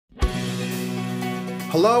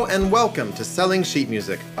Hello and welcome to Selling Sheet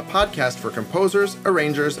Music, a podcast for composers,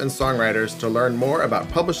 arrangers, and songwriters to learn more about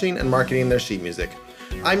publishing and marketing their sheet music.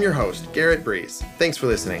 I'm your host, Garrett Breeze. Thanks for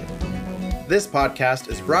listening. This podcast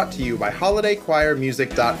is brought to you by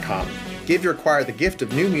HolidayChoirMusic.com. Give your choir the gift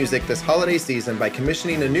of new music this holiday season by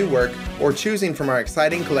commissioning a new work or choosing from our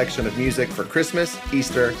exciting collection of music for Christmas,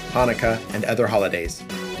 Easter, Hanukkah, and other holidays.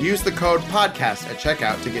 Use the code PODCAST at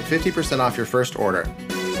checkout to get 50% off your first order.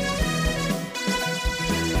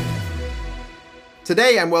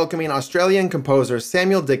 Today, I'm welcoming Australian composers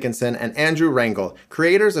Samuel Dickenson and Andrew Wrangell,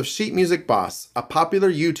 creators of Sheet Music Boss, a popular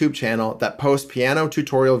YouTube channel that posts piano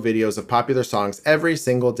tutorial videos of popular songs every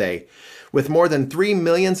single day. With more than 3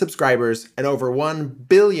 million subscribers and over 1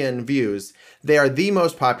 billion views, they are the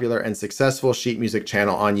most popular and successful sheet music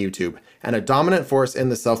channel on YouTube, and a dominant force in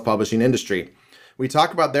the self-publishing industry. We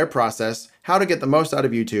talk about their process, how to get the most out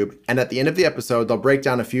of YouTube, and at the end of the episode, they'll break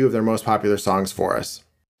down a few of their most popular songs for us.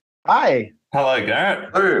 Hi. Hello, Garrett.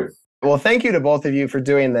 Hello. Well, thank you to both of you for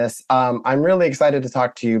doing this. I'm really excited to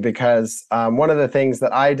talk to you because one of the things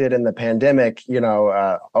that I did in the pandemic,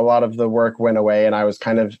 a lot of the work went away and I was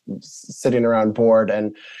kind of sitting around bored.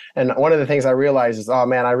 And one of the things I realized is, oh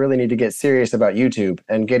man, I really need to get serious about YouTube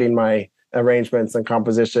and getting my arrangements and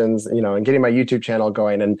compositions, and getting my YouTube channel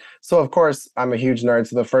going. And so, of course, I'm a huge nerd.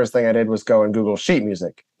 So the first thing I did was go and Google sheet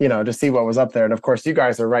music, to see what was up there. And of course, you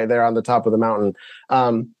guys are right there on the top of the mountain.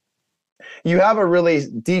 You have a really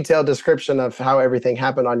detailed description of how everything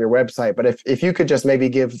happened on your website, but if you could just maybe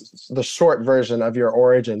give the short version of your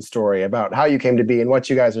origin story about how you came to be and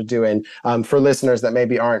what you guys are doing for listeners that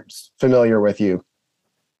maybe aren't familiar with you.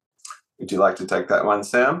 Would you like to take that one,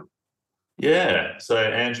 Sam? Yeah. So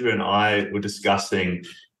Andrew and I were discussing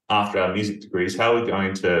after our music degrees how we're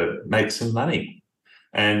going to make some money.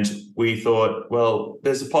 And we thought, well,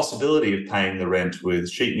 there's a possibility of paying the rent with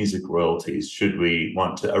sheet music royalties should we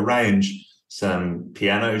want to arrange some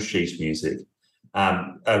piano sheet music.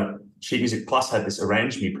 Sheet Music Plus had this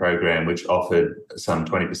Arrange Me program, which offered some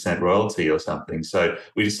 20% royalty or something. So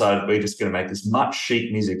we decided we're just going to make as much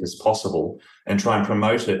sheet music as possible and try and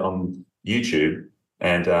promote it on YouTube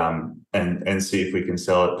and see if we can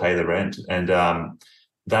sell it, pay the rent. And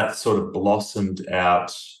that sort of blossomed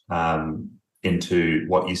out into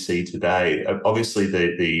what you see today. Obviously,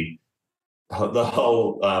 the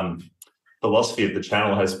whole philosophy of the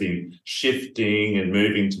channel has been shifting and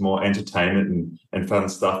moving to more entertainment and fun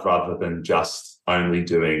stuff rather than just only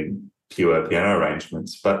doing pure piano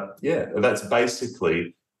arrangements. But yeah, that's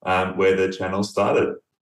basically where the channel started.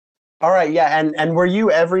 All right, yeah, and were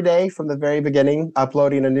you every day from the very beginning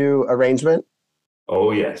uploading a new arrangement?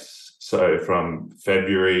 Oh, yes. So from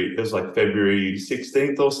February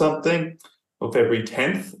 16th or something, or February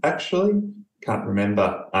 10th, actually, can't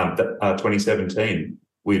remember, 2017,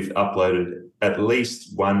 we've uploaded at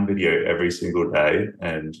least one video every single day,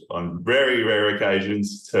 and on very rare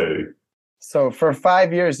occasions, two. So for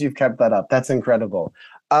 5 years, you've kept that up. That's incredible.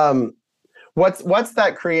 What's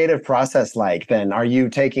that creative process like then? Are you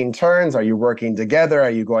taking turns? Are you working together?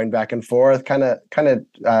 Are you going back and forth?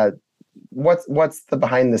 What's the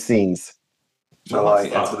behind the scenes? Shall I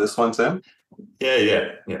answer this one, Sam?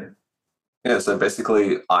 Yeah. Yeah, so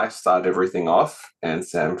basically I start everything off and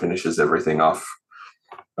Sam finishes everything off.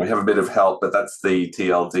 We have a bit of help, but that's the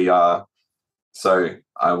TLDR. So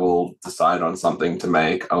I will decide on something to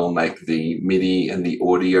make. I will make the MIDI and the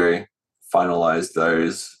audio, finalize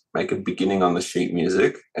those, make a beginning on the sheet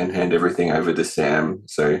music and hand everything over to Sam.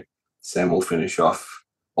 So Sam will finish off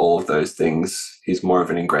all of those things. He's more of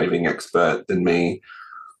an engraving expert than me.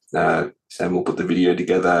 Sam will put the video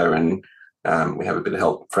together and we have a bit of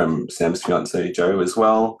help from Sam's fiance, Jo, as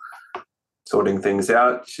well, sorting things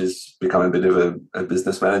out. She's become a bit of a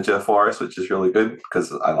business manager for us, which is really good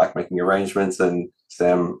because I like making arrangements and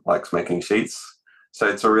Sam likes making sheets. So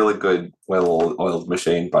it's a really good, well-oiled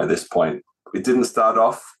machine by this point. It didn't start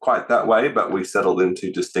off quite that way, but we settled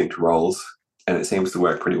into distinct roles and it seems to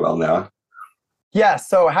work pretty well now. Yeah,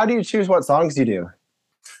 so how do you choose what songs you do?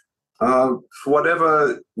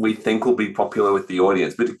 Whatever we think will be popular with the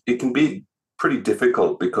audience, but it can be pretty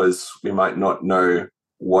difficult because we might not know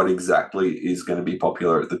what exactly is going to be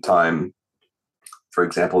popular at the time. For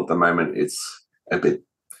example, at the moment, it's a bit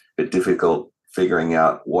difficult figuring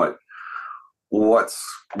out what's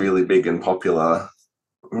really big and popular.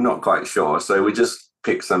 I'm not quite sure. So we just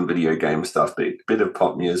pick some video game stuff, a bit of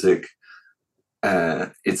pop music.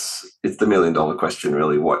 It's the $1 million question,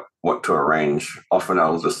 really, what to arrange. Often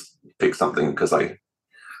I'll just pick something because I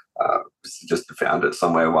just found it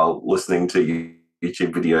somewhere while listening to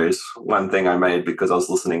YouTube videos. One thing I made because I was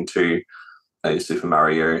listening to a Super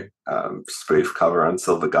Mario spoof cover on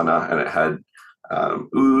Silver Gunner, and it had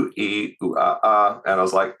ooh, ee, ooh, ah, ah. And I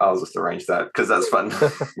was like, I'll just arrange that because that's fun.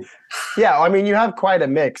 Yeah, I mean, you have quite a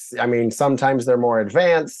mix. I mean, sometimes they're more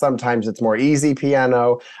advanced, sometimes it's more easy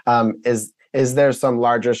piano. Is there some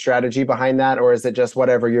larger strategy behind that, or is it just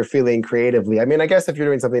whatever you're feeling creatively? I mean, I guess if you're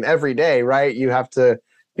doing something every day, right, you have to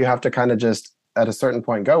kind of just at a certain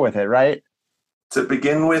point go with it, right? To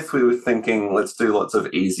begin with, we were thinking, let's do lots of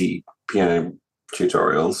easy piano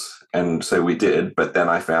tutorials. And so we did, but then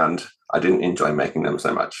I found I didn't enjoy making them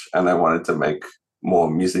so much. And I wanted to make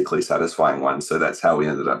more musically satisfying ones. So that's how we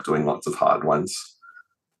ended up doing lots of hard ones.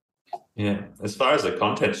 Yeah. As far as the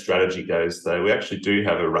content strategy goes, though, we actually do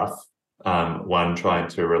have a rough one trying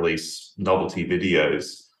to release novelty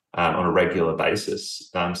videos on a regular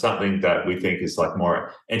basis, something that we think is like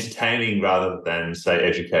more entertaining rather than, say,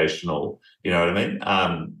 educational, you know what I mean?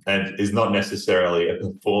 And is not necessarily a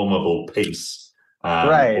performable piece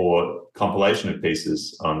Right. or compilation of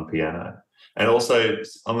pieces on piano. And also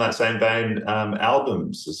on that same vein,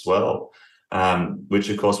 albums as well, which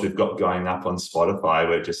of course we've got going up on Spotify.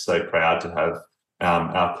 We're just so proud to have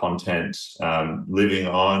our content living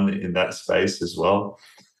on in that space as well.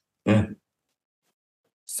 Yeah.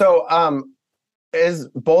 So, is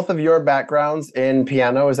both of your backgrounds in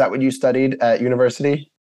piano? Is that what you studied at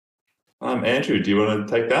university? Andrew, do you want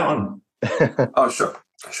to take that one? Oh,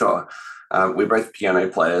 sure. We're both piano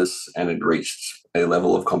players and had reached a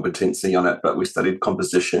level of competency on it, but we studied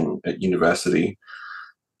composition at university.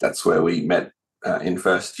 That's where we met in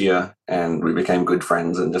first year, and we became good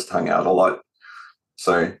friends and just hung out a lot.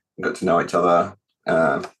 So we got to know each other.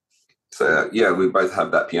 So yeah, we both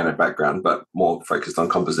have that piano background, but more focused on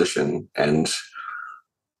composition. And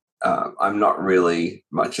I'm not really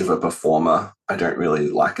much of a performer. I don't really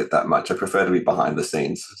like it that much. I prefer to be behind the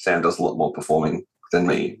scenes. Sam does a lot more performing than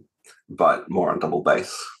me, but more on double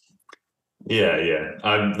bass. Yeah.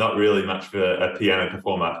 I'm not really much of a piano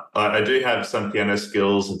performer. I do have some piano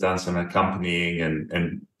skills. I've done some accompanying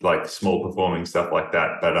and like small performing stuff like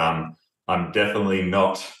that. But I'm definitely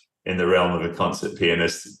not in the realm of a concert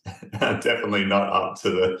pianist. Definitely not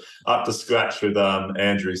up to scratch with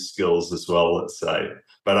Andrew's skills as well, let's say.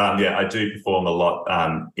 But yeah, I do perform a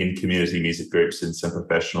lot in community music groups and some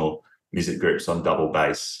professional music groups on double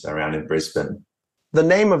bass around in Brisbane. The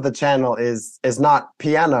name of the channel is not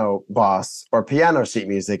Piano Boss or Piano Sheet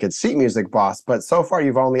Music. It's Sheet Music Boss. But so far,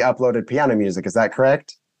 you've only uploaded piano music. Is that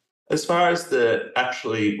correct? As far as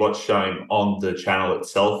what's showing on the channel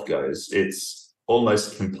itself goes, it's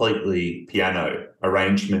almost completely piano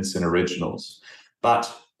arrangements and originals.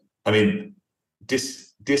 But I mean,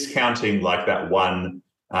 discounting like that one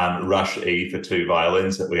Rush E for two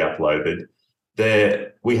violins that we uploaded,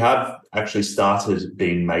 we have actually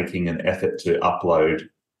been making an effort to upload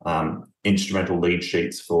instrumental lead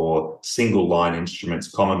sheets for single line instruments,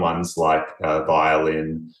 common ones like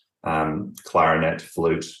violin, clarinet,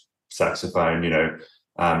 flute, saxophone,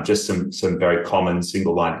 just some very common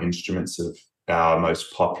single line instruments of our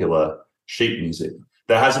most popular sheet music.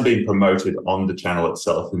 That hasn't been promoted on the channel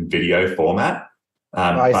itself in video format,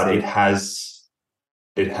 but it has.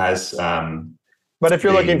 But if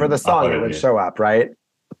you're looking for the song, it would show up, right?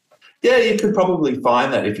 Yeah, you could probably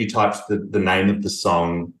find that if you typed the name of the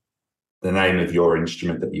song, the name of your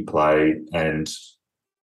instrument that you play, and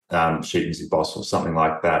Sheet Music Boss or something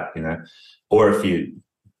like that, or if you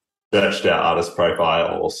searched our artist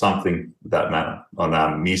profile or something that matter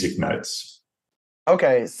on Music Notes.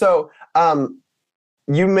 Okay, so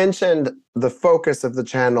you mentioned the focus of the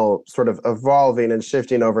channel sort of evolving and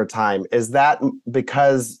shifting over time. Is that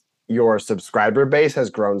because your subscriber base has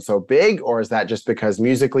grown so big, or is that just because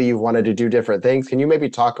musically you've wanted to do different things? Can you maybe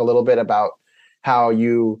talk a little bit about how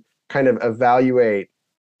you kind of evaluate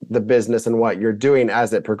the business and what you're doing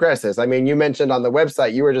as it progresses? I mean, you mentioned on the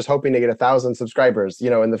website you were just hoping to get 1,000 subscribers,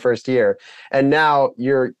 in the first year, and now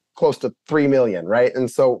you're close to 3 million, right? And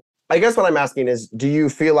so I guess what I'm asking is, do you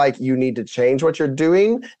feel like you need to change what you're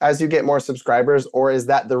doing as you get more subscribers, or is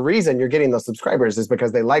that the reason you're getting those subscribers is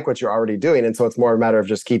because they like what you're already doing, and so it's more a matter of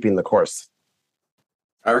just keeping the course?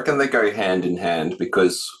 I reckon they go hand in hand,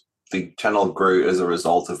 because the channel grew as a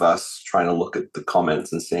result of us trying to look at the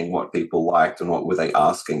comments and seeing what people liked and what were they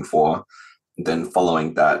asking for, and then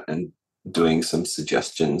following that and doing some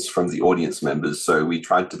suggestions from the audience members. So we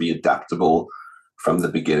tried to be adaptable from the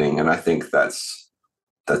beginning, and I think that's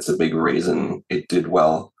a big reason it did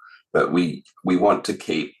well. But we want to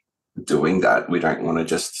keep doing that. We don't want to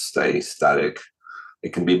just stay static.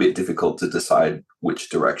 It can be a bit difficult to decide which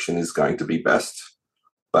direction is going to be best,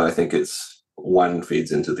 but I think it's one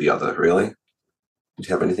feeds into the other, really. Do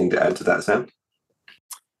you have anything to add to that, Sam?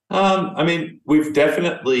 I mean, we've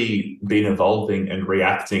definitely been evolving and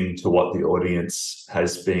reacting to what the audience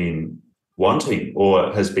has been wanting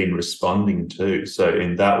or has been responding to. So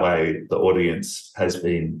in that way, the audience has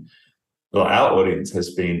been, well, our audience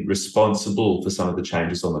has been responsible for some of the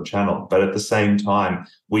changes on the channel. But at the same time,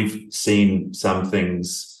 we've seen some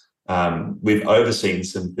things, we've overseen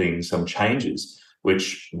some things, some changes,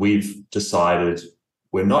 which we've decided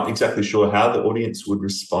we're not exactly sure how the audience would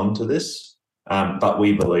respond to this. But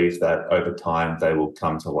we believe that over time they will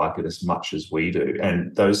come to like it as much as we do.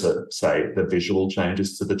 And those are, say, the visual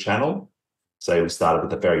changes to the channel. So we started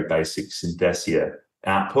with a very basic Synthesia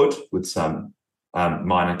output with some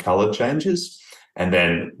minor color changes. And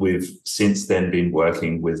then we've since then been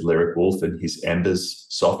working with Lyric Wolf and his Embers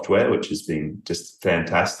software, which has been just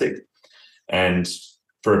fantastic. And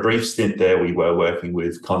for a brief stint there, we were working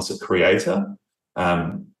with Concert Creator.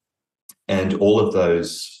 And all of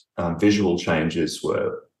those visual changes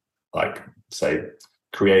were like, say,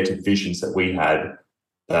 creative visions that we had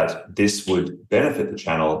that this would benefit the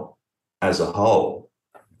channel as a whole.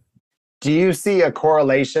 Do you see a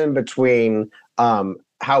correlation between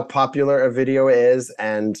how popular a video is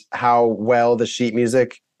and how well the sheet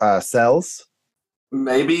music sells?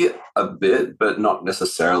 Maybe a bit, but not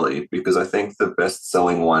necessarily, because I think the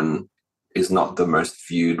best-selling one is not the most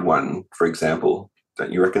viewed one, for example.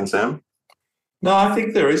 Don't you reckon, Sam? No, I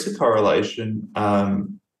think there is a correlation.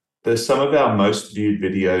 There's some of our most viewed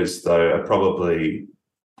videos, though, are probably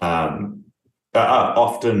are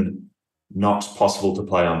often not possible to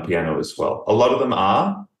play on piano as well. A lot of them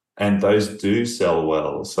are, and those do sell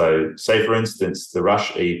well. So, say, for instance, the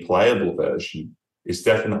Rush E playable version is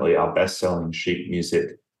definitely our best-selling sheet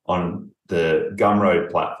music on the Gumroad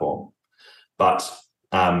platform. But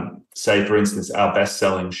say, for instance, our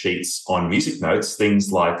best-selling sheets on Music Notes,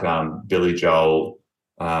 things like Billy Joel,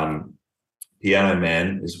 Piano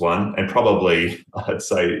Man is one, and probably I'd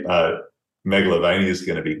say Megalovania is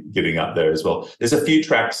going to be getting up there as well. There's a few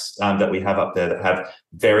tracks that we have up there that have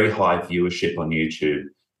very high viewership on YouTube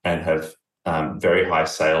and have very high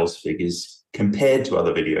sales figures compared to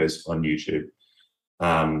other videos on YouTube.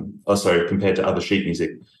 Also compared to other sheet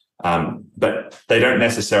music, but they don't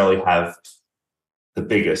necessarily have the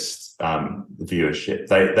biggest viewership.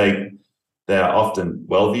 They are often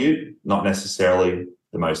well viewed, not necessarily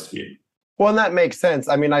the most viewed. Well, and that makes sense.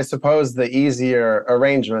 I mean, I suppose the easier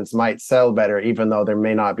arrangements might sell better, even though they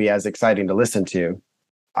may not be as exciting to listen to.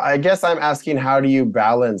 I guess I'm asking, how do you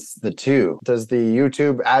balance the two? Does the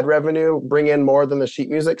YouTube ad revenue bring in more than the sheet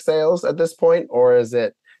music sales at this point, or is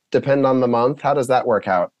it depend on the month? How does that work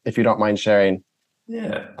out, if you don't mind sharing?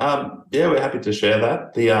 Yeah, we're happy to share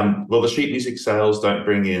that. The sheet music sales don't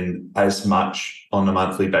bring in as much on a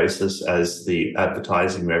monthly basis as the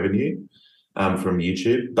advertising revenue from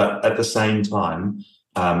YouTube, but at the same time,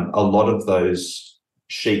 a lot of those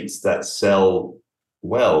sheets that sell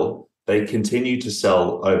well, they continue to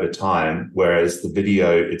sell over time, whereas the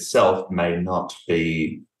video itself may not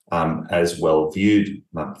be as well viewed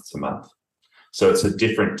month to month. So it's a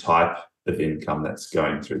different type of income that's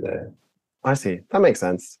going through there. I see. That makes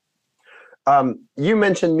sense. You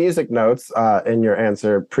mentioned Music Notes in your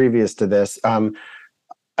answer previous to this.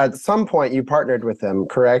 At some point, you partnered with them,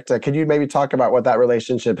 correct? Could you maybe talk about what that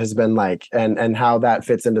relationship has been like and how that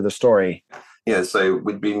fits into the story? Yeah, so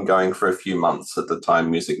we'd been going for a few months at the time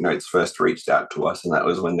Music Notes first reached out to us, and that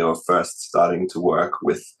was when they were first starting to work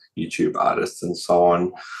with YouTube artists and so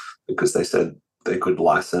on, because they said they could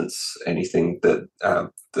license anything that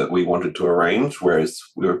that we wanted to arrange, whereas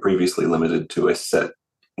we were previously limited to a set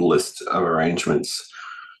list of arrangements.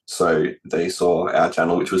 So they saw our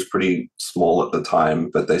channel, which was pretty small at the time,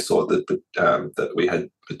 but they saw that we had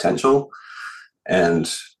potential, and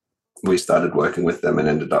we started working with them and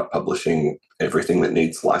ended up publishing everything that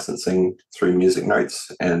needs licensing through Music Notes,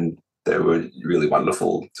 and they were really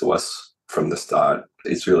wonderful to us from the start.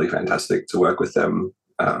 It's really fantastic to work with them.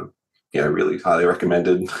 Really highly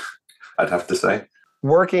recommended, I'd have to say.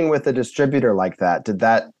 Working with a distributor like that, did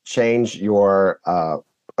that change your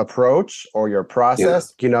approach or your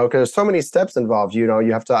process? Yeah. Because there's so many steps involved. You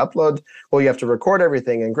have to upload, you have to record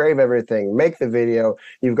everything, engrave everything, make the video.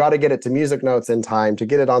 You've got to get it to Music Notes in time to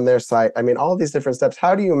get it on their site. I mean, all these different steps.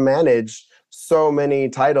 How do you manage so many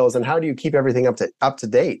titles, and how do you keep everything up to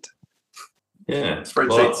date? Yeah,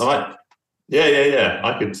 spreadsheets. Well,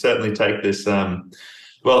 I could certainly take this.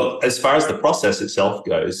 Well, as far as the process itself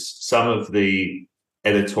goes, some of the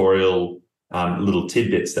editorial little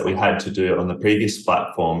tidbits that we had to do on the previous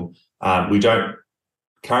platform, we don't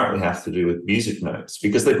currently have to do with Music Notes,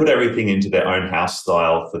 because they put everything into their own house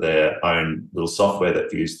style for their own little software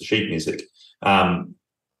that views the sheet music.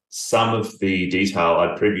 some of the detail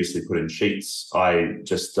I'd previously put in sheets, I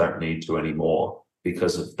just don't need to anymore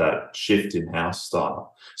because of that shift in house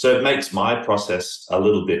style. So it makes my process a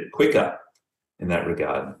little bit quicker in that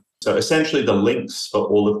regard. So essentially the links for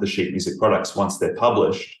all of the sheet music products, once they're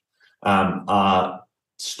published, are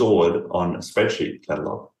stored on a spreadsheet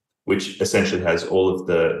catalog, which essentially has all of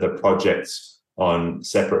the projects on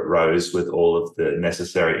separate rows with all of the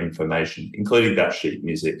necessary information, including that sheet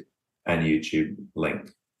music and YouTube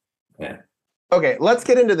link. Yeah. Okay, let's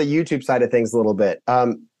get into the YouTube side of things a little bit.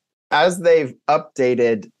 As they've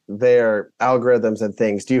updated their algorithms and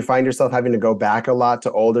things, do you find yourself having to go back a lot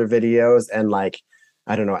to older videos and, like,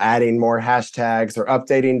 I don't know, adding more hashtags or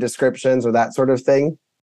updating descriptions or that sort of thing?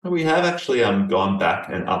 We have actually gone back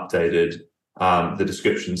and updated the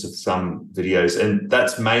descriptions of some videos, and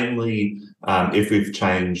that's mainly if we've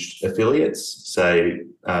changed affiliates. Say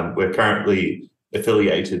we're currently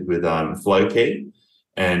affiliated with Flowkey,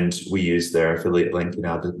 and we use their affiliate link in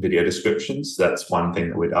our video descriptions. That's one thing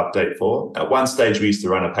that we'd update for. At one stage, we used to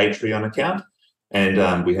run a Patreon account,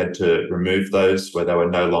 and we had to remove those where they were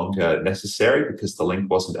no longer necessary because the link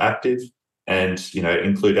wasn't active, and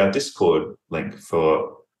include our Discord link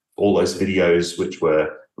for all those videos which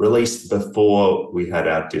were released before we had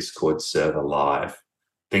our Discord server live,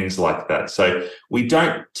 things like that. So we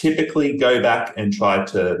don't typically go back and try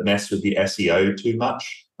to mess with the SEO too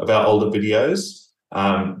much of our older videos.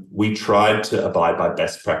 We tried to abide by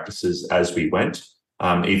best practices as we went,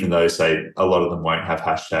 even though, say, a lot of them won't have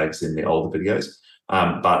hashtags in the older videos.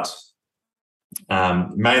 But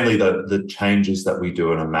mainly the changes that we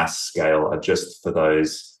do on a mass scale are just for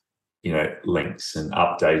those, links and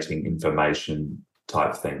updating information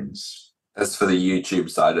type things. As for the YouTube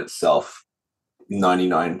side itself,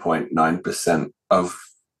 99.9% of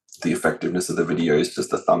the effectiveness of the video is just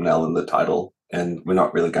the thumbnail and the title, and we're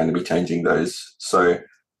not really going to be changing those. So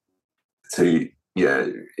for the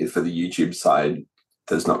YouTube side,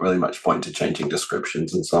 there's not really much point to changing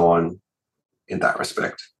descriptions and so on in that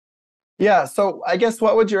respect. Yeah, so I guess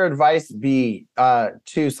what would your advice be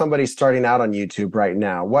to somebody starting out on YouTube right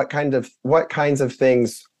now? What kinds of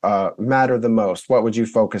things matter the most? What would you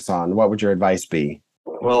focus on? What would your advice be?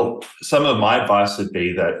 Well, some of my advice would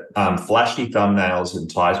be that flashy thumbnails and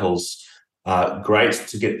titles are great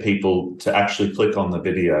to get people to actually click on the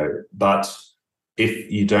video. But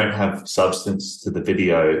if you don't have substance to the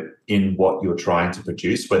video in what you're trying to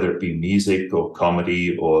produce, whether it be music or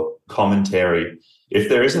comedy or commentary, if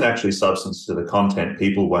there isn't actually substance to the content,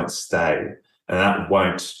 people won't stay. And that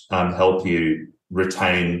won't help you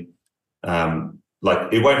retain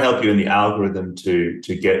it won't help you in the algorithm to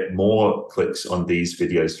get more clicks on these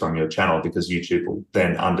videos from your channel, because YouTube will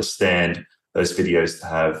then understand those videos to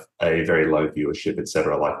have a very low viewership,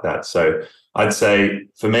 etc., like that. So I'd say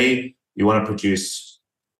for me, you want to produce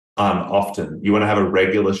often. You want to have a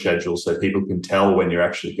regular schedule so people can tell when you're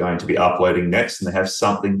actually going to be uploading next and they have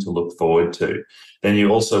something to look forward to. Then you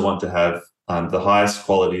also want to have the highest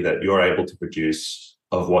quality that you're able to produce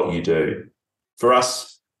of what you do. For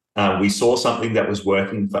us, we saw something that was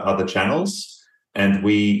working for other channels, and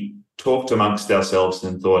we talked amongst ourselves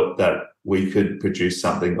and thought that we could produce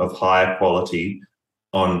something of higher quality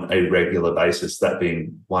on a regular basis, that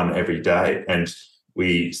being one every day. And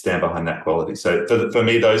we stand behind that quality. So for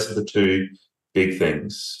me, those are the two big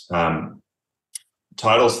things.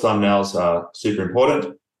 Titles, thumbnails are super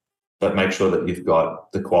important, but make sure that you've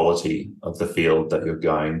got the quality of the field that you're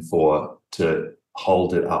going for to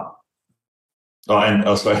hold it up. Oh, and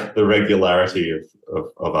also the regularity of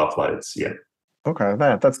uploads. Yeah. Okay,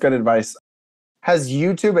 that's good advice. Has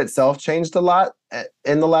YouTube itself changed a lot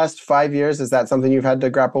in the last 5 years? Is that something you've had to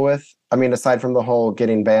grapple with? I mean, aside from the whole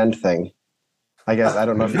getting banned thing, I guess I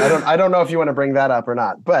don't know. I don't know if you want to bring that up or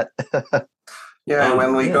not. But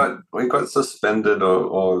when we got suspended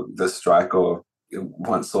or the strike or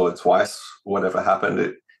once or twice, whatever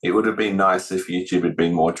happened, it would have been nice if YouTube had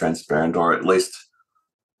been more transparent, or at least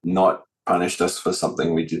not punished us for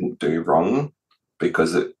something we didn't do wrong,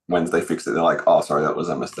 because when they fixed it, they're like, oh, sorry, that was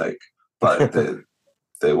a mistake. But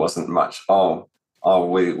there wasn't much,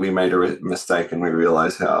 we made a mistake and we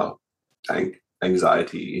realized how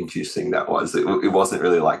anxiety inducing that was. It wasn't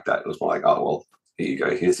really like that. It was more like, oh, well, here you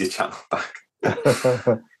go, here's your channel back.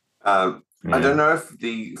 I don't know if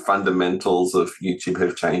the fundamentals of YouTube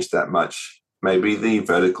have changed that much. Maybe the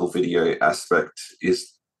vertical video aspect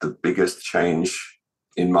is the biggest change,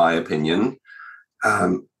 in my opinion.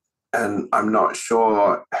 And I'm not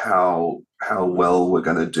sure how well we're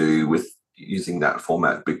going to do with using that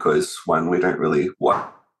format, because one, we don't really watch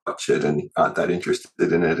it and aren't that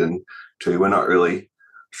interested in it, and two, we're not really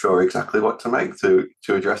sure exactly what to make to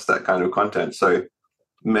address that kind of content. So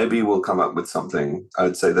maybe we'll come up with something. I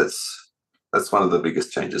would say that's one of the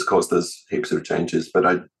biggest changes. Of course, there's heaps of changes, but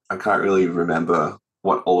I can't really remember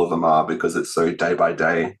what all of them are because it's so day by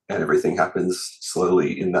day and everything happens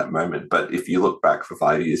slowly in that moment. But if you look back for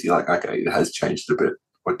 5 years, you're like, okay, it has changed a bit.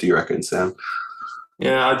 What do you reckon, Sam?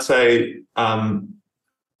 Yeah, I'd say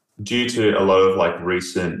due to a lot of like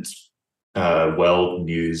recent world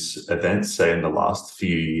news events, say in the last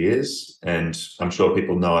few years, and I'm sure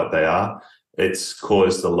people know what they are, it's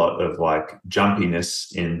caused a lot of like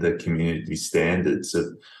jumpiness in the community standards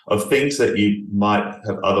of things that you might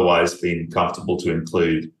have otherwise been comfortable to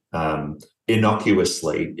include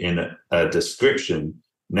innocuously in a description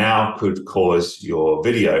now could cause your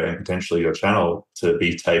video and potentially your channel to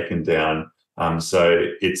be taken down. So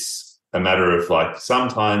it's a matter of like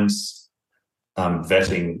sometimes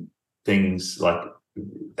vetting things like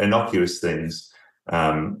innocuous things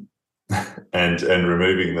and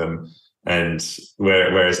removing them. And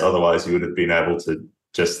whereas otherwise you would have been able to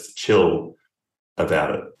just chill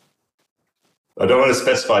about it. I don't want to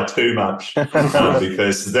specify too much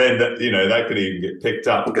because then that could even get picked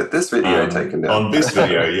up. We'll get this video taken down. On this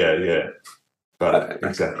video, yeah. But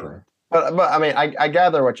exactly. But I mean, I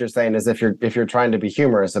gather what you're saying is if you're trying to be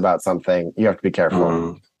humorous about something, you have to be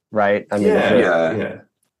careful, right? I mean, yeah.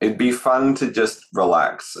 It'd be fun to just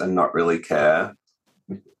relax and not really care,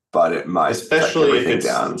 but it might especially take everything if it's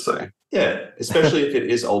down. So yeah, especially if it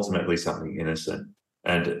is ultimately something innocent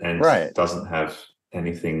and right. doesn't have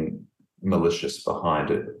anything malicious behind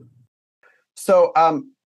it. So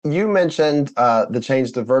you mentioned the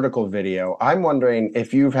change to vertical video. I'm wondering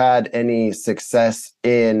if you've had any success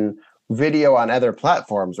in video on other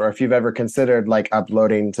platforms, or if you've ever considered like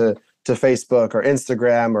uploading to Facebook or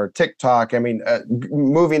Instagram or TikTok. I mean,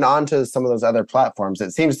 moving on to some of those other platforms.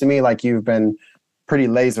 It seems to me like you've been pretty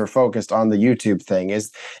laser focused on the YouTube thing.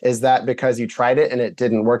 Is that because you tried it and it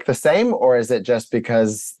didn't work the same, or is it just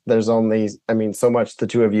because there's only, so much the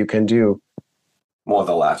two of you can do? More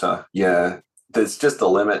the latter. Yeah. There's just a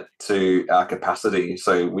limit to our capacity.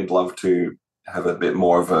 So we'd love to have a bit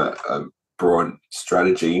more of a broad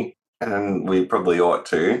strategy, and we probably ought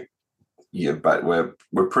to. Yeah, but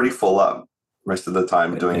we're pretty full up most of the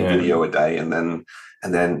time doing video a day and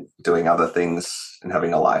then doing other things and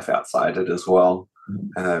having a life outside it as well.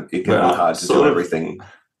 It can be hard to do everything.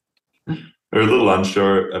 We're a little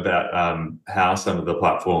unsure about how some of the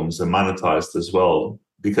platforms are monetized as well,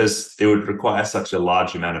 because it would require such a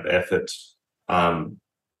large amount of effort and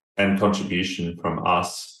contribution from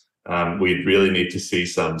us. We'd really need to see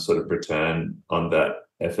some sort of return on that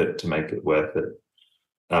effort to make it worth it.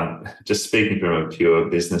 Just speaking from a pure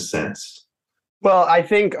business sense. Well, I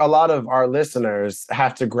think a lot of our listeners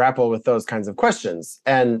have to grapple with those kinds of questions.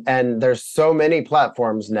 And there's so many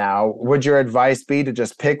platforms now. Would your advice be to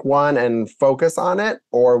just pick one and focus on it?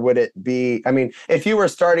 Or would it be, if you were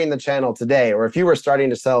starting the channel today, or if you were starting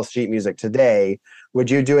to sell sheet music today, would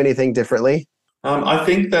you do anything differently? I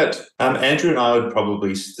think that Andrew and I would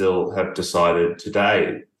probably still have decided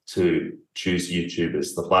today to choose YouTube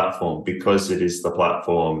as the platform, because it is the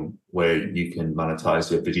platform where you can monetize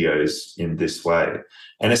your videos in this way.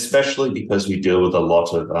 And especially because we deal with a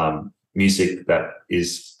lot of music that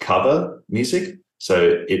is cover music.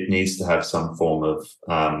 So it needs to have some form of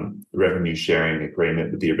revenue sharing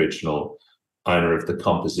agreement with the original owner of the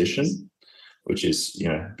composition, which is,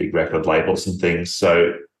 big record labels and things.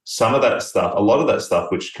 So some of that stuff, a lot of that stuff,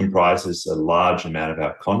 which comprises a large amount of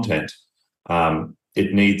our content,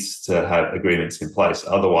 it needs to have agreements in place.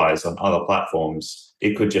 Otherwise, on other platforms,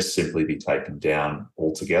 it could just simply be taken down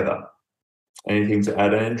altogether. Anything to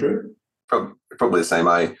add, Andrew? Probably the same.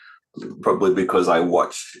 Probably because I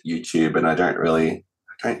watch YouTube and I don't really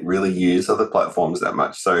use other platforms that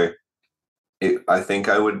much. So I think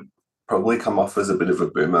I would probably come off as a bit of a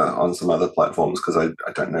boomer on some other platforms because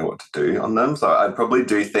I don't know what to do on them. So I'd probably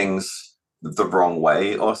do things the wrong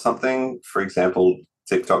way or something. For example,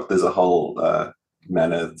 TikTok, there's a whole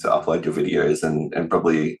manner to upload your videos and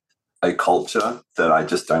probably a culture that I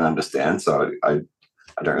just don't understand. So I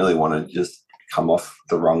don't really want to just come off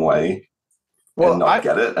the wrong way and not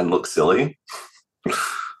get it and look silly.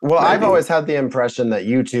 Well, I've always had the impression that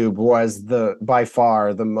YouTube was by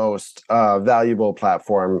far the most valuable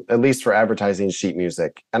platform, at least for advertising sheet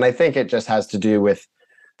music. And I think it just has to do with,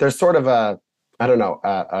 there's sort of a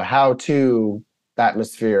how-to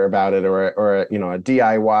atmosphere about it, or a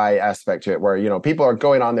DIY aspect to it, where people are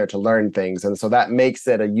going on there to learn things, and so that makes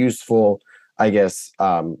it a useful, I guess,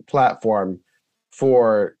 platform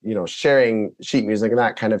for sharing sheet music and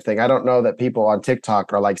that kind of thing. I don't know that people on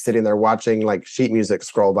TikTok are like sitting there watching like sheet music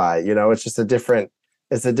scroll by. It's just a different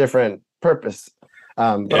purpose.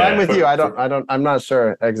 But I'm with you. I'm not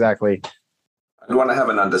sure exactly. I want to have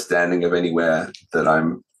an understanding of anywhere that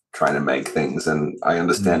I'm trying to make things, and I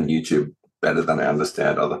understand YouTube better than I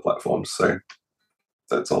understand other platforms. So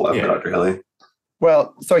that's all I've got, really.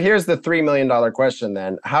 Well, so here's the $3 million question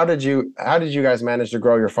then. How did you guys manage to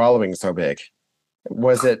grow your following so big?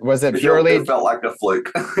 Was it purely? It felt like a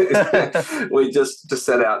fluke. We just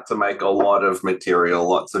set out to make a lot of material,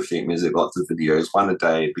 lots of sheet music, lots of videos, one a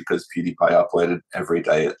day, because PewDiePie uploaded every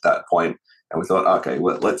day at that point. And we thought, okay,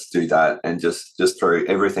 well, let's do that and just throw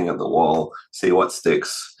everything at the wall, see what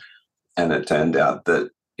sticks. And it turned out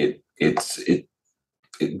that it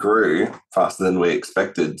grew faster than we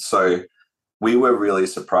expected. So we were really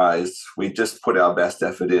surprised. We just put our best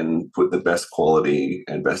effort in, put the best quality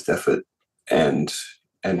and best effort, and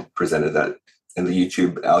presented that, and the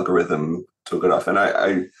YouTube algorithm took it off. And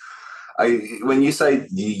I when you say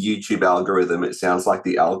the YouTube algorithm, it sounds like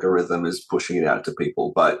the algorithm is pushing it out to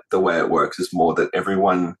people, but the way it works is more that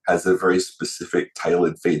everyone has a very specific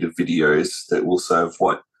tailored feed of videos that will serve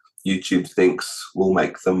what YouTube thinks will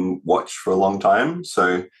make them watch for a long time.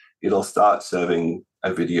 So it'll start serving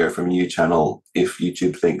a video from a new channel if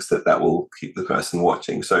YouTube thinks that will keep the person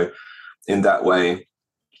watching. So in that way,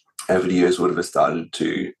 our videos would have started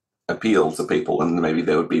to appeal to people, and maybe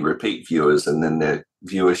there would be repeat viewers, and then their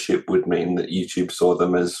viewership would mean that YouTube saw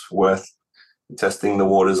them as worth testing the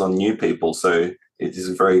waters on new people. So it is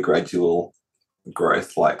a very gradual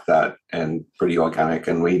growth like that, and pretty organic.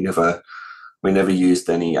 And we never used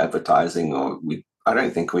any advertising, or I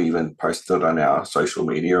don't think we even posted on our social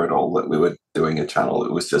media at all that we were doing a channel.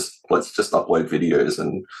 It was just, let's just upload videos.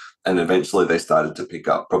 And eventually they started to pick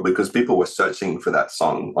up, probably because people were searching for that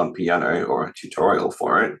song on piano or a tutorial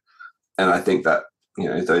for it. And I think that,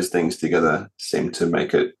 those things together seemed to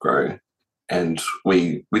make it grow. And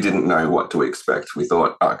we didn't know what to expect. We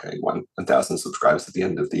thought, okay, 1,000 subscribers at the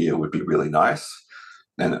end of the year would be really nice.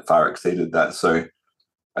 And it far exceeded that. So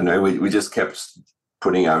I know we just kept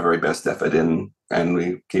putting our very best effort in, and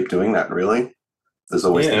we keep doing that, really. There's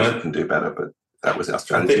always things you can do better, but that was our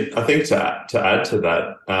strategy. I think to add to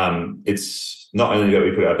that, it's not only that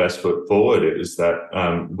we put our best foot forward, it was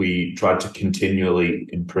that we tried to continually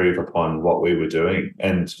improve upon what we were doing,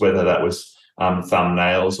 and whether that was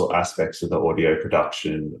thumbnails or aspects of the audio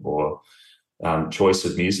production or choice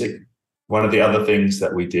of music. One of the other things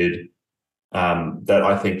that we did that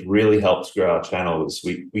I think really helped grow our channel was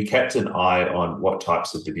we kept an eye on what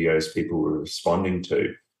types of videos people were responding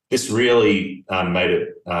to. This really made it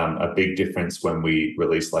a big difference when we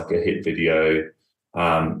released like a hit video,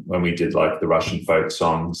 when we did like the Russian folk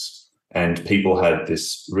songs, and people had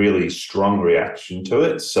this really strong reaction to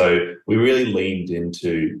it. So we really leaned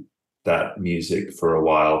into that music for a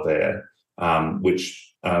while there,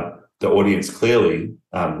 which the audience clearly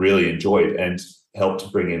really enjoyed and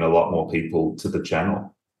helped bring in a lot more people to the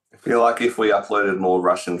channel. I feel like if we uploaded more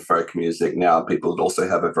Russian folk music now, people would also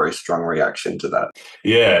have a very strong reaction to that.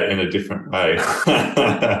 Yeah, in a different way.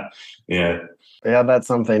 Yeah, that's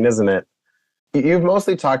something, isn't it? You've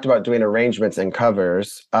mostly talked about doing arrangements and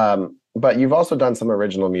covers, but you've also done some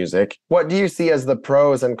original music. What do you see as the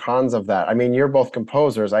pros and cons of that? I mean, you're both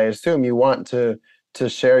composers. I assume you want to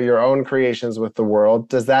share your own creations with the world.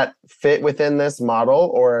 Does that fit within this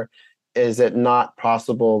model, or is it not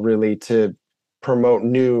possible really to promote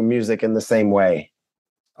new music in the same way?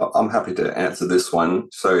 I'm happy to answer this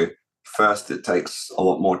one. So first, it takes a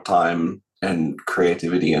lot more time and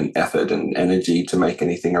creativity and effort and energy to make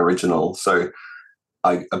anything original. So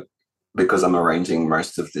because I'm arranging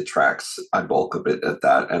most of the tracks, I bulk a bit at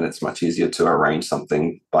that, and it's much easier to arrange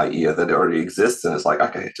something by ear that already exists. And it's like,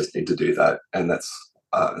 okay, I just need to do that. And that's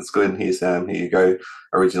good. Here, Sam, here you go.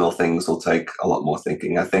 Original things will take a lot more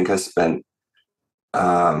thinking. I think I spent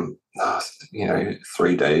 3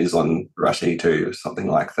 days on Rush E2 or something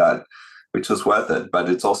like that, which was worth it. But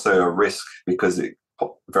it's also a risk, because it's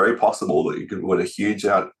very possible that you could put a huge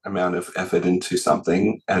amount of effort into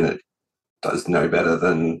something and it does no better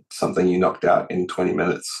than something you knocked out in 20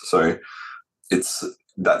 minutes. So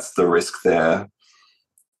that's the risk there.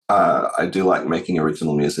 I do like making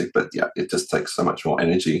original music, but yeah, it just takes so much more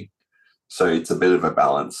energy. So it's a bit of a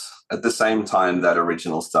balance. At the same time, that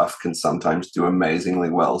original stuff can sometimes do amazingly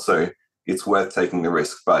well. So it's worth taking the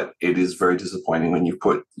risk, but it is very disappointing when you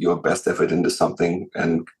put your best effort into something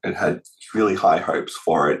and had really high hopes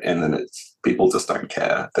for it, and then people just don't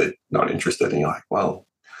care. They're not interested, and you're like, well,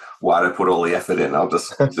 why did I put all the effort in? I'll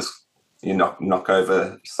just knock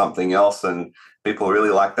over something else, and people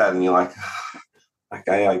really like that, and you're like,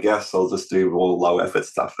 okay, I guess I'll just do all low effort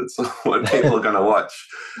stuff. It's what people are going to watch.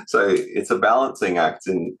 So it's a balancing act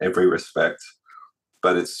in every respect,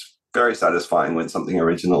 but it's very satisfying when something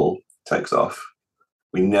original takes off.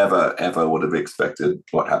 We never, ever would have expected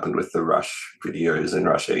what happened with the Rush videos and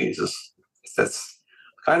Rush E. That's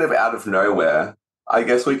kind of out of nowhere. I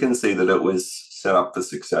guess we can see that it was set up for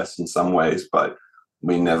success in some ways, but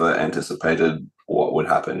we never anticipated what would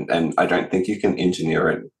happen. And I don't think you can engineer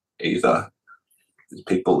it either.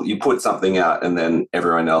 You put something out and then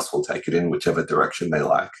everyone else will take it in whichever direction they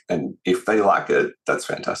like. And if they like it, that's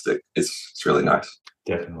fantastic. It's really nice.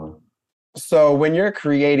 Definitely. So when you're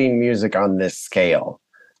creating music on this scale,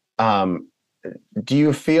 do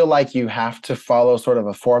you feel like you have to follow sort of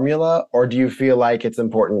a formula, or do you feel like it's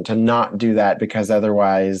important to not do that because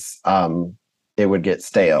otherwise it would get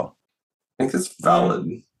stale? I think it's valid.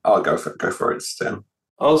 I'll go for it, Stan.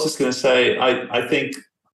 I was just going to say, I think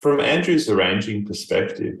from Andrew's arranging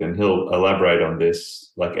perspective, and he'll elaborate on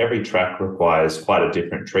this, like every track requires quite a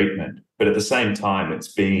different treatment, but at the same time,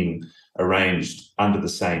 it's being arranged under the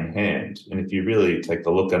same hand. And if you really take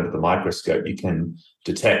a look under the microscope, you can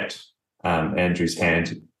detect Andrew's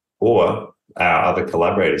hand or our other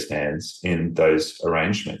collaborators' hands in those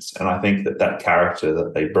arrangements. And I think that character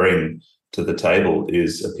that they bring to the table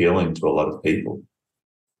is appealing to a lot of people.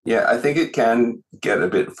 Yeah, I think it can get a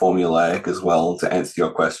bit formulaic as well, to answer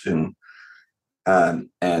your question.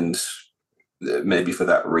 And maybe for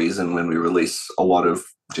that reason, when we release a lot of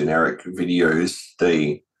generic videos,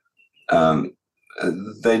 they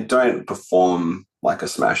don't perform like a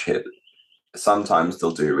smash hit. Sometimes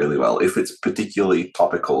they'll do really well. If it's particularly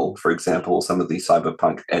topical, for example, some of the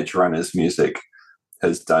cyberpunk Edge Runners music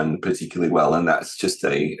has done particularly well, and that's just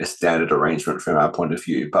a standard arrangement from our point of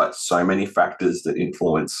view. But so many factors that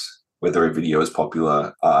influence whether a video is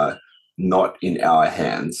popular are not in our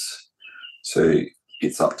hands. So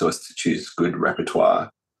it's up to us to choose good repertoire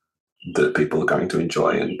that people are going to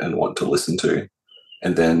enjoy and want to listen to.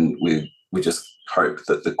 And then we just hope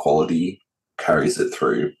that the quality carries it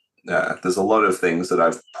through. There's a lot of things that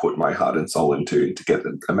I've put my heart and soul into to get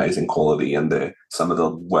amazing quality, and they're some of the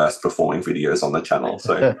worst performing videos on the channel.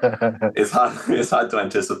 So it's hard to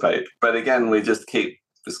anticipate. But again, we just keep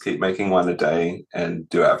making one a day and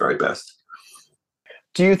do our very best.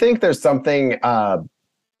 Do you think there's something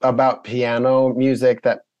about piano music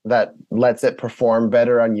that lets it perform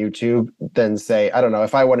better on YouTube than, say, I don't know,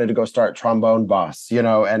 if I wanted to go start Trombone Boss, and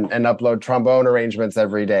upload trombone arrangements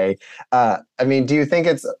every day? I mean, do you think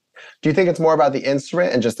it's more about the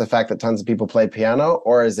instrument and just the fact that tons of people play piano,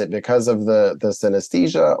 or is it because of the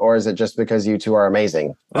synesthesia, or is it just because you two are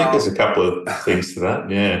amazing? I think there's a couple of things to that,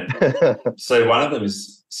 yeah. So one of them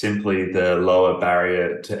is simply the lower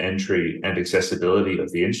barrier to entry and accessibility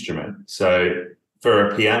of the instrument. So for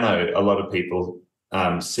a piano, a lot of people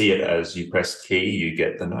see it as you press key, you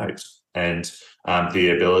get the note. And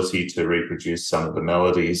the ability to reproduce some of the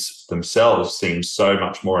melodies themselves seems so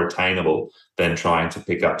much more attainable than trying to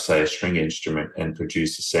pick up, say, a string instrument and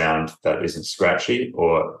produce a sound that isn't scratchy,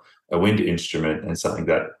 or a wind instrument and a sound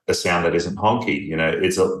that isn't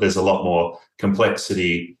honky. There's a lot more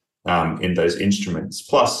complexity in those instruments.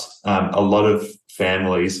 Plus, a lot of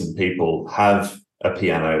families and people have a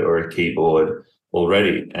piano or a keyboard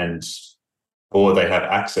already, or they have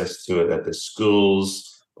access to it at their schools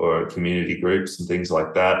or community groups and things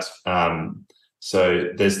like that. So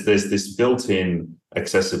there's this built-in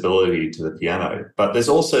accessibility to the piano, but there's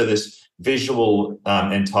also this visual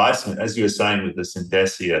enticement, as you were saying, with the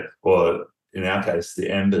synthesia, or in our case, the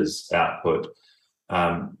Embers output,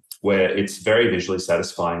 where it's very visually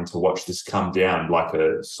satisfying to watch this come down like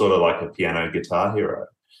a piano guitar hero.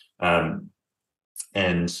 And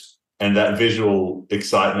that visual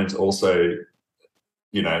excitement also,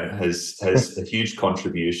 has a huge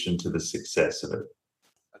contribution to the success of it.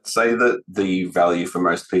 I'd say that the value for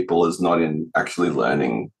most people is not in actually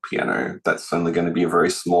learning piano. That's only going to be a very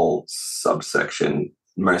small subsection.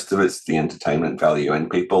 Most of it's the entertainment value,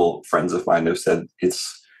 and friends of mine have said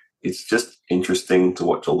it's just interesting to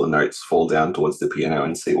watch all the notes fall down towards the piano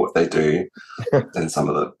and see what they do, and some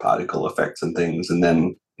of the particle effects and things. And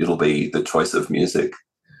then it'll be the choice of music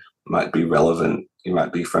might be relevant. You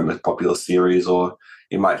might be from a popular series, or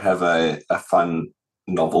you might have a fun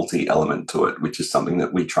novelty element to it, which is something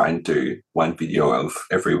that we try and do one video of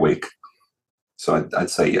every week. So I'd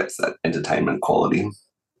say, yes, that entertainment quality.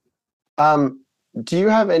 Do you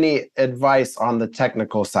have any advice on the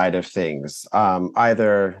technical side of things,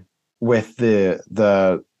 either with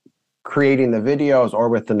the creating the videos or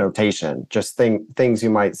with the notation? Just things you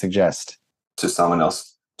might suggest to someone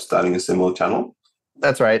else starting a similar channel?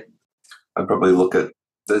 That's right. I'd probably look at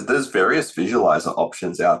there's various visualizer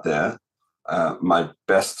options out there. My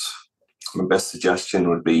best suggestion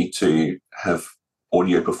would be to have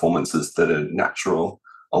audio performances that are natural.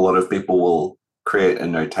 a lot of people will create a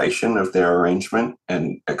notation of their arrangement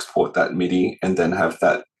and export that MIDI and then have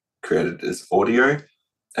that created as audio,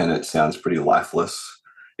 and it sounds pretty lifeless.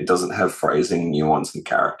 It doesn't have phrasing, nuance, and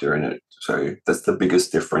character in it. So that's the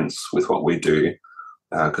biggest difference with what we do,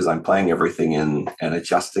 because I'm playing everything in and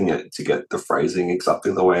adjusting it to get the phrasing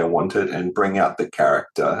exactly the way I want it and bring out the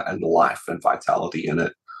character and life and vitality in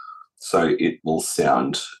it. So it will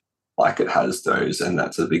sound like it has those, and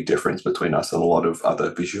that's a big difference between us and a lot of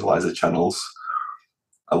other visualizer channels.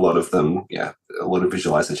 A lot of them, a lot of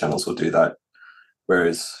visualizer channels will do that.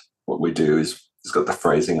 Whereas what we do is it's got the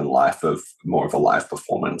phrasing and life of more of a live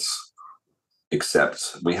performance,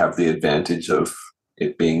 except we have the advantage of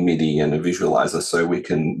it being MIDI and a visualizer, so we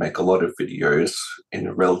can make a lot of videos in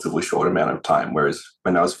a relatively short amount of time. Whereas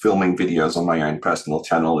when I was filming videos on my own personal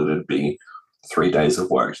channel, it'd be 3 days of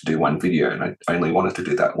work to do one video, and I only wanted to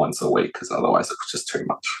do that once a week because otherwise it was just too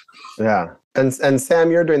much. Yeah. And Sam,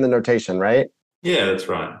 you're doing the notation, right? Yeah, that's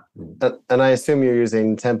right. And I assume you're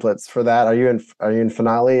using templates for that. Are you in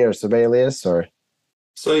Finale or Sibelius or?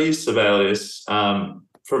 So I use Sibelius.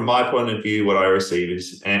 From my point of view, what I receive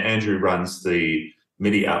is Andrew runs the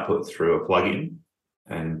MIDI output through a plugin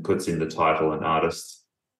and puts in the title and artist.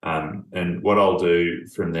 And what I'll do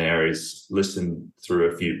from there is listen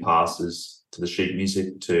through a few passes to the sheet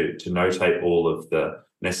music to notate all of the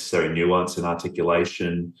necessary nuance and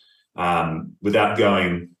articulation without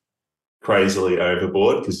going crazily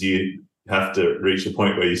overboard, because you have to reach a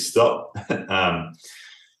point where you stop. But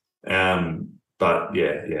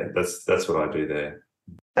that's what I do there.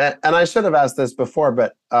 And I should have asked this before,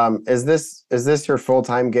 but is this your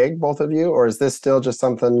full-time gig, both of you, or is this still just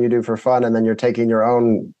something you do for fun and then you're taking your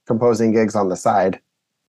own composing gigs on the side?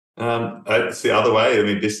 It's the other way. I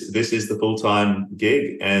mean, this is the full-time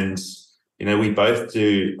gig, and we both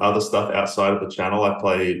do other stuff outside of the channel. I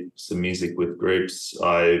play some music with groups.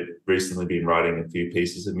 I've recently been writing a few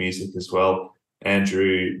pieces of music as well.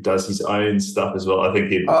 Andrew does his own stuff as well. I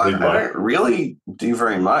think I don't really do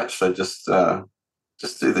very much. I just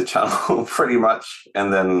do the channel pretty much,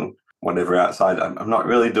 and then whatever outside. I'm not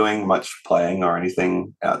really doing much playing or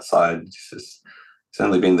anything outside. It's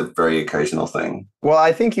only been the very occasional thing. Well,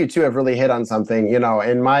 I think you two have really hit on something.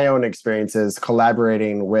 In my own experiences,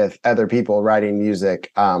 collaborating with other people writing music,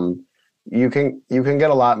 you can get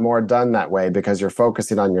a lot more done that way because you're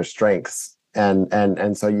focusing on your strengths.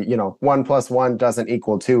 And so 1 + 1 doesn't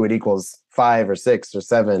equal 2; it equals 5 or 6 or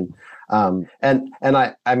 7. And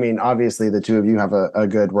I mean, obviously the two of you have a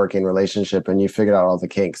good working relationship and you figured out all the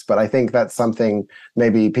kinks, but I think that's something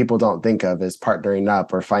maybe people don't think of, is partnering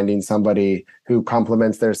up or finding somebody who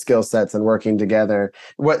complements their skill sets and working together.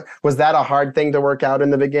 What was that a hard thing to work out in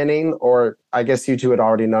the beginning? Or I guess you two had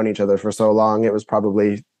already known each other for so long, it was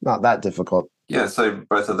probably not that difficult. Yeah, so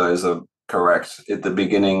both of those are correct. At the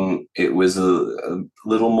beginning, it was a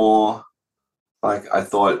little more like I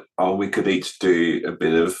thought, we could each do a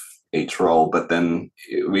bit of each role, but then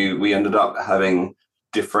we ended up having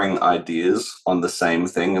differing ideas on the same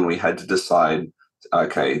thing, and we had to decide,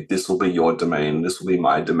 okay, this will be your domain, this will be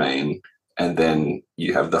my domain, and then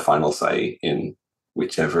you have the final say in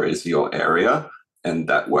whichever is your area, and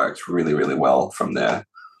that worked really, really well from there.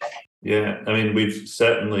 Yeah, I mean, we've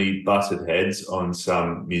certainly butted heads on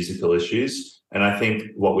some musical issues, and I think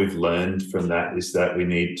what we've learned from that is that we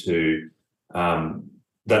need to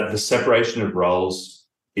that the separation of roles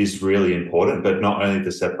is really important, but not only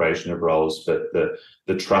the separation of roles, but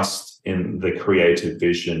the trust in the creative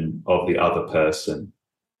vision of the other person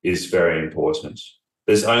is very important.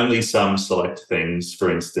 There's only some select things,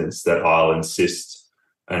 for instance, that I'll insist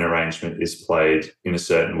an arrangement is played in a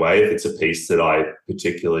certain way. If it's a piece that I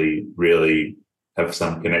particularly really have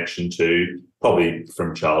some connection to, probably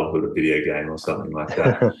from childhood, a video game or something like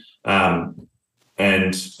that.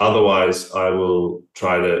 And otherwise, I will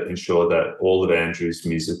try to ensure that all of Andrew's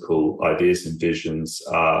musical ideas and visions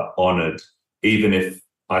are honoured, even if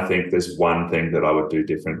I think there's one thing that I would do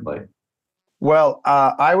differently. Well,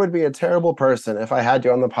 I would be a terrible person if I had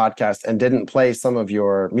you on the podcast and didn't play some of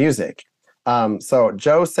your music. So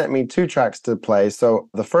Joe sent me 2 tracks to play. So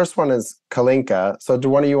the first one is Kalinka. So do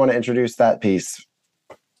one of you want to introduce that piece?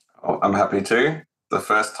 Oh, I'm happy to. The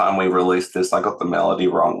first time we released this, I got the melody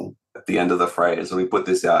wrong at the end of the phrase, and we put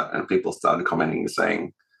this out and people started commenting and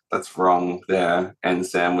saying that's wrong there, and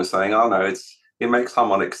Sam was saying, oh no, it makes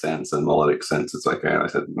harmonic sense and melodic sense, it's okay. And I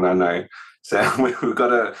said, no Sam, we've got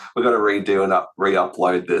to redo and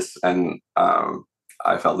re-upload this, and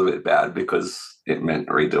I felt a bit bad because it meant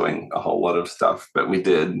redoing a whole lot of stuff, but we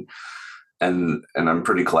did, and I'm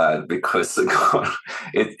pretty glad because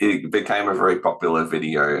it became a very popular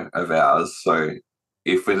video of ours. So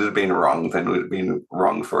if it had been wrong, then it would have been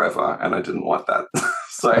wrong forever, and I didn't want that.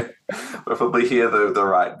 So we'll probably hear the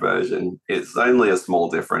right version. It's only a small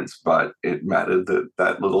difference, but it mattered that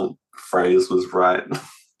that little phrase was right.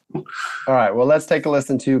 All right, well, let's take a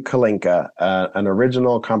listen to Kalinka, an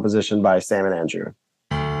original composition by Sam and Andrew.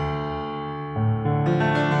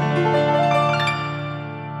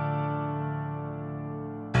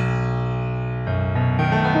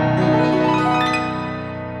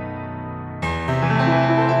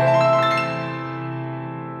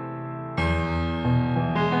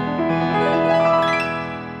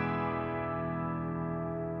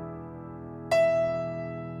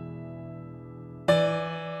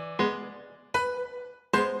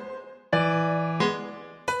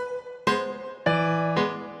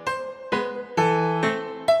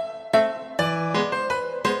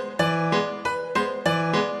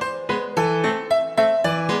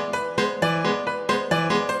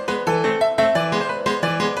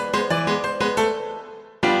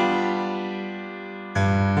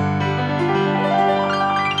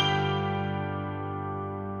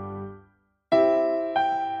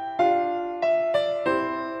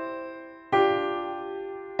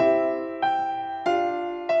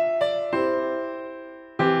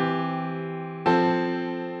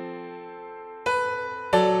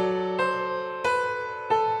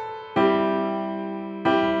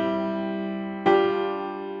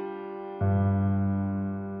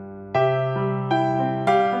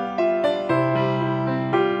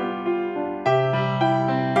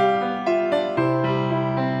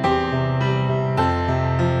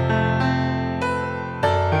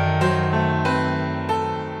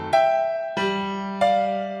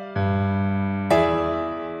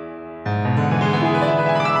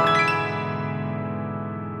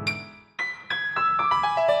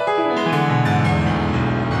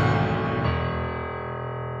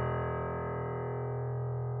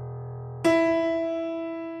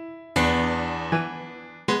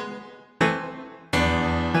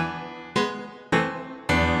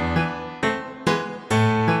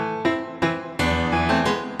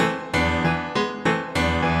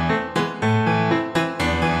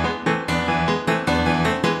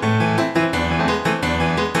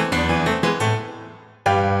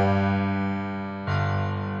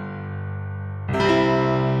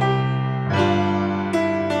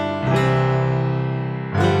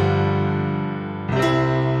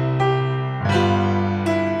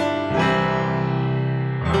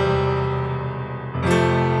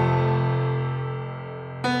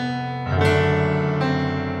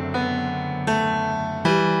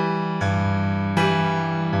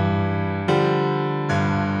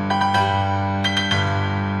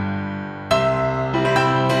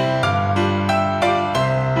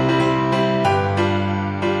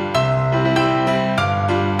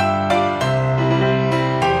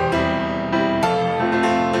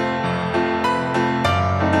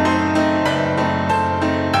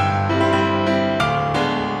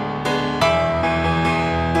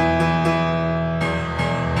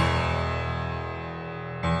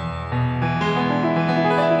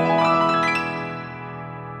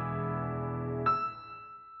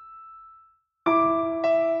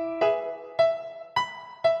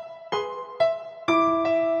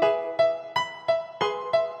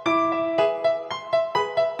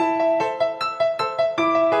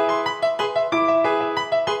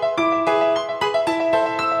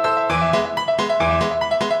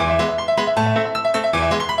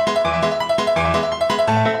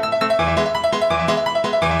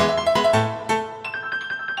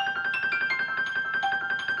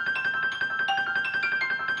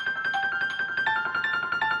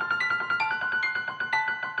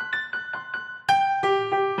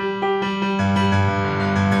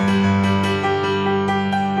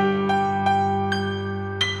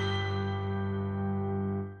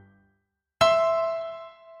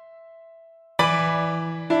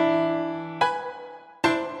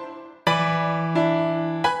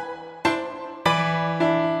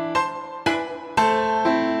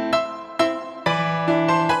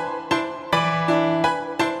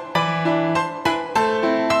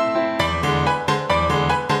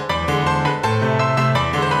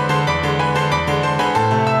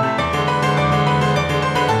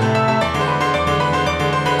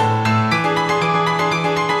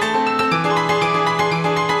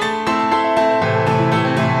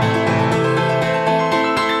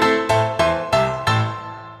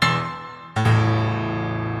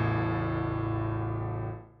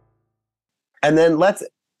 And then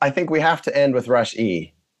I think we have to end with Rush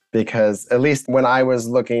E, because at least when I was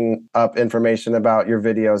looking up information about your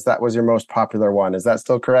videos, that was your most popular one. Is that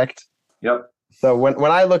still correct? Yep. So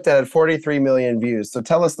when I looked at it, 43 million views. So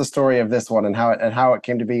tell us the story of this one and how it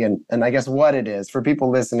came to be, and I guess what it is for people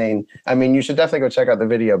listening. I mean, you should definitely go check out the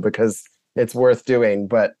video because it's worth doing.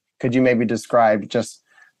 But could you maybe describe just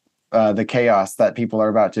the chaos that people are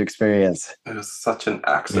about to experience? It was such an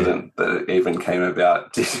accident that it even came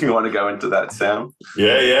about. Did you want to go into that, Sam?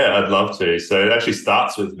 Yeah, I'd love to. So it actually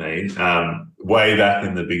starts with me way back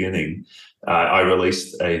in the beginning. I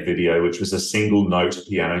released a video which was a single note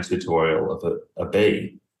piano tutorial of a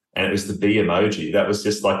bee, and it was the bee emoji. That was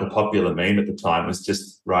just like a popular meme at the time, was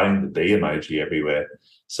just writing the bee emoji everywhere.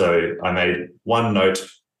 So I made one note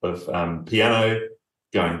of piano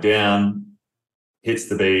going down, hits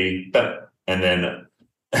the bee, and then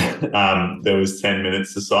there was 10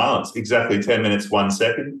 minutes of silence, exactly 10 minutes, 1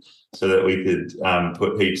 second, so that we could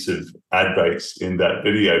put heaps of ad breaks in that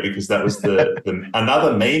video, because that was the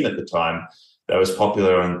another meme at the time that was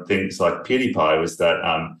popular on things like PewDiePie, was that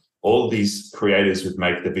all these creators would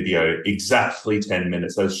make the video exactly 10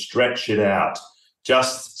 minutes. They'd stretch it out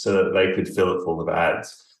just so that they could fill it full of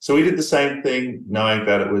ads. So we did the same thing, knowing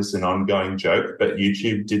that it was an ongoing joke, but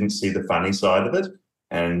YouTube didn't see the funny side of it.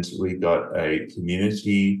 And we got a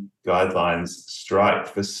community guidelines strike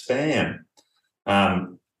for spam.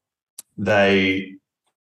 They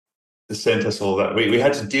sent us all that. We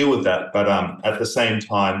had to deal with that, but at the same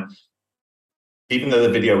time, even though the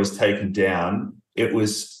video was taken down, it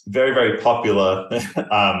was very, very popular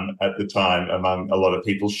at the time among a lot of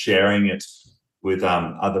people, sharing it with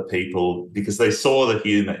other people because they saw the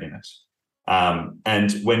humor in it.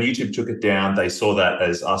 And when YouTube took it down, they saw that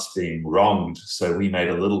as us being wronged. So we made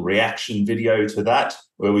a little reaction video to that,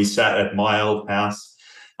 where we sat at my old house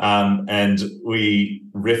and we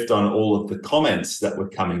riffed on all of the comments that were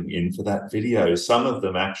coming in for that video. Some of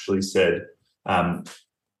them actually said,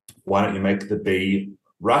 why don't you make the bee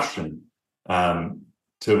Russian?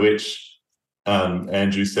 To which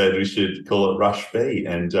Andrew said we should call it Rush Bee.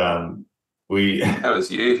 And that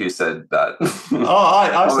was you who said that.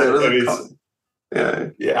 I said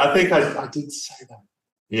it. Yeah, I think I did say that.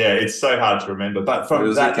 Yeah, it's so hard to remember. But from it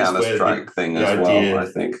was that a Counter-Strike thing as well, I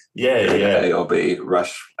think. Yeah. A or B,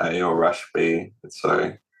 Rush A or Rush B.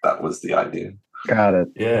 So that was the idea. Got it.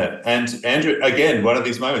 Yeah. And Andrew, again, one of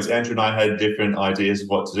these moments, Andrew and I had different ideas of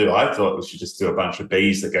what to do. I thought we should just do a bunch of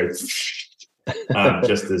bees that go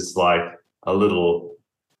just as like a little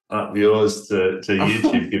yours to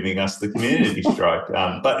YouTube giving us the community strike.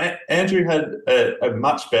 But Andrew had a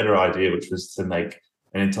much better idea, which was to make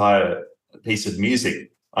an entire piece of music.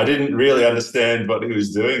 I didn't really understand what he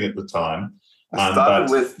was doing at the time. I started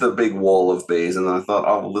with the big wall of bees, and then I thought,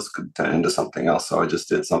 oh, well, this could turn into something else. So I just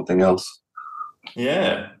did something else.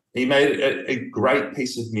 Yeah. He made a great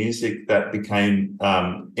piece of music that became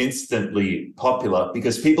instantly popular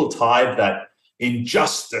because people tied that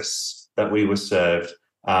injustice that we were served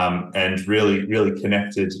and really, really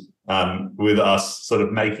connected with us sort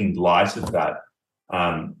of making light of that.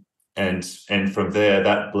 And from there,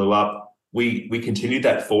 that blew up. We continued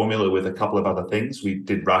that formula with a couple of other things. We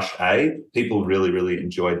did Rush A. People really, really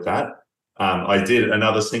enjoyed that. I did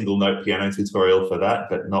another single note piano tutorial for that,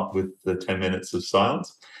 but not with the 10 minutes of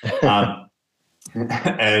silence.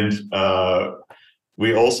 And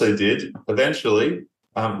we also did eventually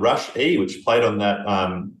Rush E, which played on that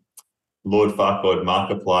Lord Farquaad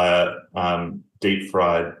Markiplier deep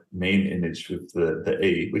fried meme image with the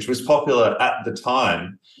E, which was popular at the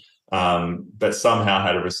time, but somehow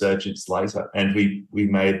had a resurgence later. And we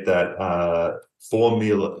made that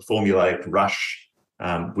formulaic Rush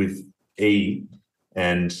with E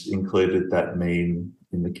and included that meme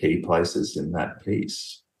in the key places in that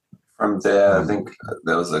piece. From there, I think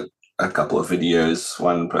there was a couple of videos.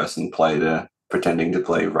 One person played pretending to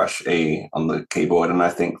play Rush E on the keyboard, and I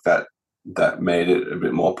think that made it a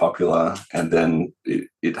bit more popular. And then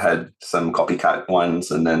it had some copycat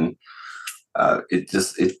ones, and then it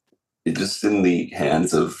just in the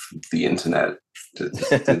hands of the internet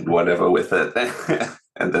just did whatever with it.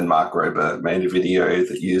 And then Mark Rober made a video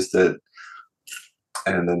that used it,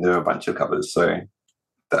 and then there were a bunch of covers. So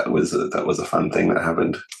that was a fun thing that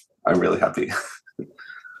happened. I'm really happy.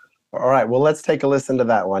 All right, well, let's take a listen to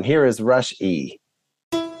that one. Here is Rush E.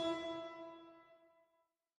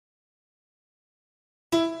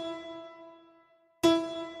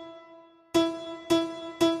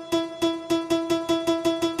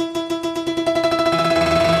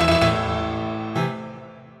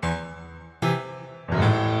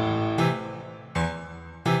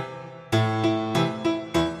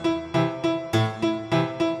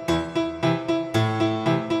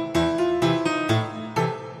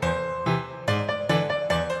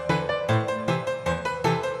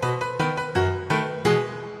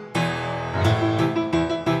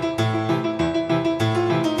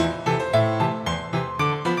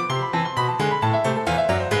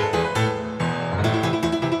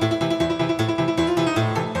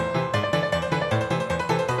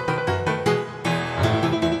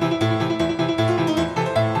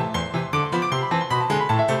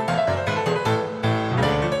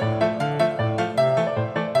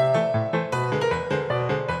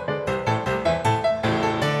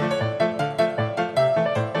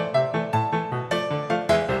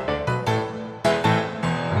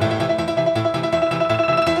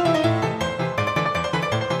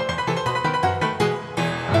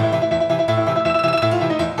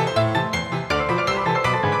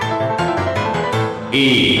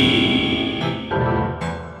 E.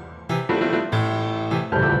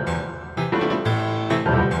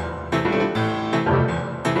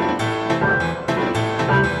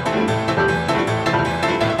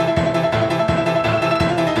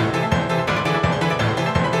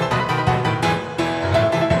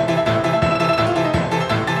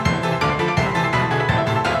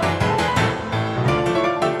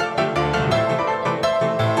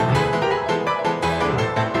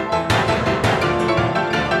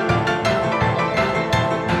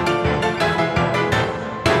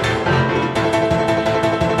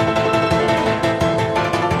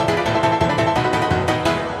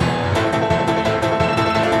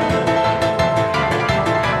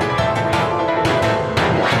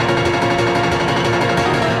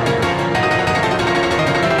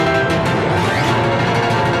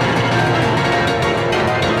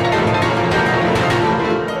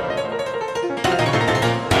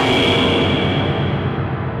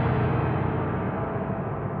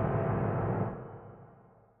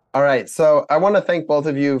 All right. So I want to thank both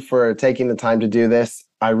of you for taking the time to do this.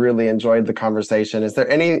 I really enjoyed the conversation. Is there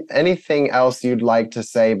anything else you'd like to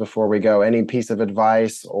say before we go? Any piece of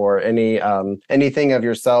advice or anything of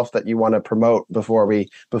yourself that you want to promote before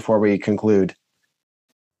we conclude?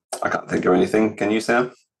 I can't think of anything. Can you,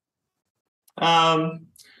 Sam?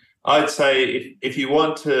 I'd say if you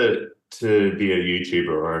want to be a YouTuber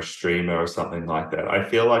or a streamer or something like that, I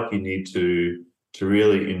feel like you need to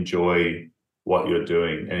really enjoy what you're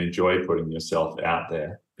doing and enjoy putting yourself out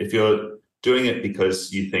there. If you're doing it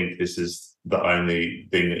because you think this is the only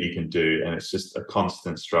thing that you can do and it's just a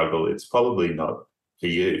constant struggle, it's probably not for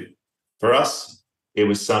you. For us, it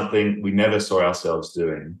was something we never saw ourselves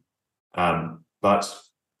doing, but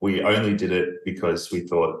we only did it because we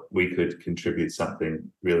thought we could contribute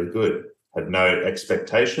something really good, had no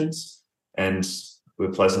expectations, and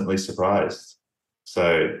were pleasantly surprised.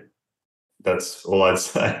 So that's all I'd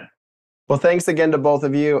say. Well, thanks again to both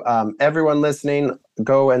of you. Everyone listening,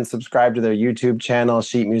 go and subscribe to their YouTube channel,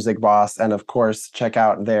 Sheet Music Boss, and of course, check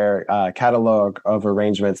out their catalog of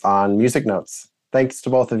arrangements on Music Notes. Thanks to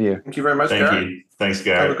both of you. Thank you very much, Thank Garrett. you. Thanks,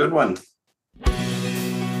 Garrett. Have a good one.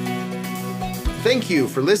 Thank you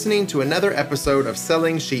for listening to another episode of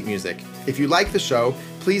Selling Sheet Music. If you like the show,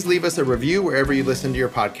 please leave us a review wherever you listen to your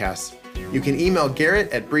podcasts. You can email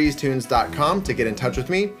Garrett at breezetunes.com to get in touch with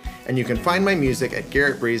me, and you can find my music at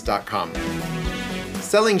garrettbreeze.com.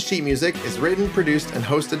 Selling Sheet Music is written, produced, and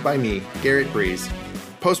hosted by me, Garrett Breeze.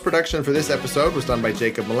 Post-production for this episode was done by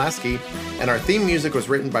Jacob Molaski, and our theme music was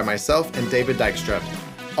written by myself and David Dykstra.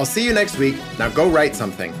 I'll see you next week. Now go write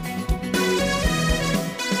something.